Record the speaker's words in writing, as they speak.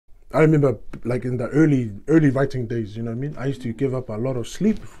I remember, like in the early writing days, you know what I mean? I used to give up a lot of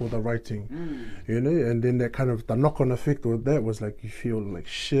sleep for the writing, you know? And then that kind of, the knock-on effect of that was like, you feel like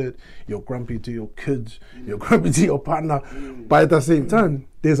shit, you're grumpy to your kids, you're grumpy to your partner, but at the same time,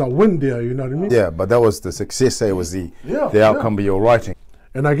 there's a win there, you know what I mean? Yeah, but that was the success, it was the outcome of your writing.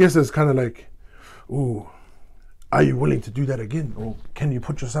 And I guess it's kind of like, ooh, are you willing to do that again? Or can you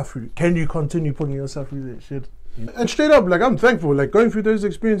can you continue putting yourself through that shit? And straight up, like, I'm thankful, like, going through those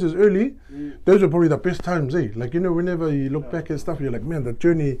experiences early, those were probably the best times, eh? Like, you know, whenever you look back at stuff, you're like, man, the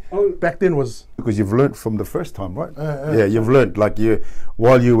journey back then was... Because you've learned from the first time, right? Yeah, you've learned, like,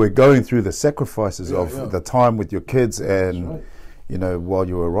 while you were going through the sacrifices of the time with your kids and, you know, while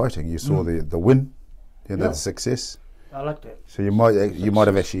you were writing, you saw the win, you know, the success. I like that. So you might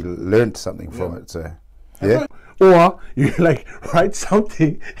have actually learned something from it, so, yeah? Or you like write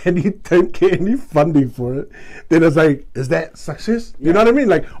something and you don't get any funding for it, then it's like, is that success? You know what I mean?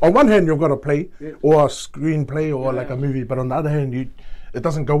 Like, on one hand, you've got a play or a screenplay or like a movie, but on the other hand, it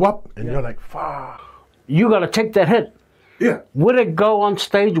doesn't go up and you're like, fuck. You got to take that hit. Yeah. Would it go on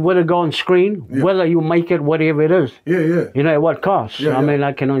stage, would it go on screen, whether you make it, whatever it is. You know, at what cost? I mean,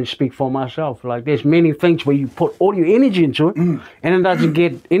 I can only speak for myself. Like, there's many things where you put all your energy into it and it doesn't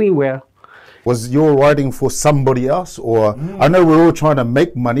get anywhere. Was your writing for somebody else, or I know we're all trying to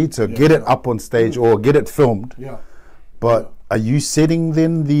make money to get it up on stage or get it filmed, but are you setting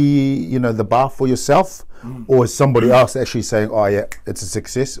then the bar for yourself, or is somebody else actually saying, oh yeah, it's a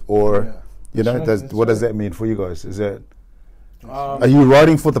success, or you know, what does that mean for you guys? Is that are you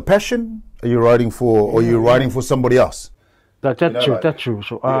writing for the passion? Are you writing for, or are you writing for somebody else? That's true. That's true.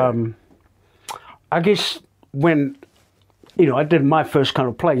 So I guess when, you know, I did my first kind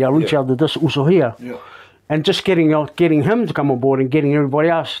of play, I reached out to this also here. And just getting him to come on board and getting everybody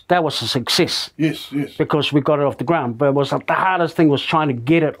else, that was a success. Yes. Because we got it off the ground. But it was the hardest thing was trying to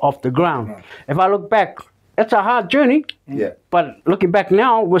get it off the ground. If I look back, it's a hard journey. But looking back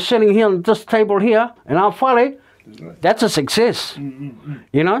now, we're sitting here on this table here, and I'm Fale. That's a success.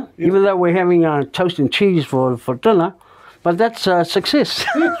 You know, even though we're having toast and cheese for dinner, but that's a success.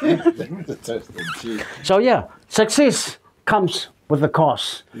 So yeah, success comes with a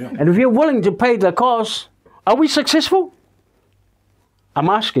cost. And if you're willing to pay the cost, are we successful? I'm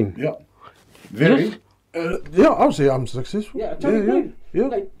asking. Very. I'll say I'm successful.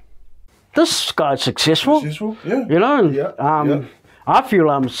 Like, this guy's successful. You know, I feel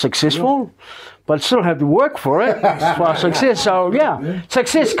I'm successful, but still have to work for it for success. So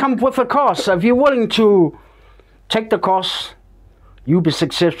success comes with a cost. So if you're willing to take the cost, you'll be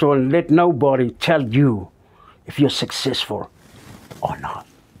successful, and let nobody tell you if you're successful or not.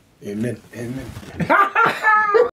 Amen.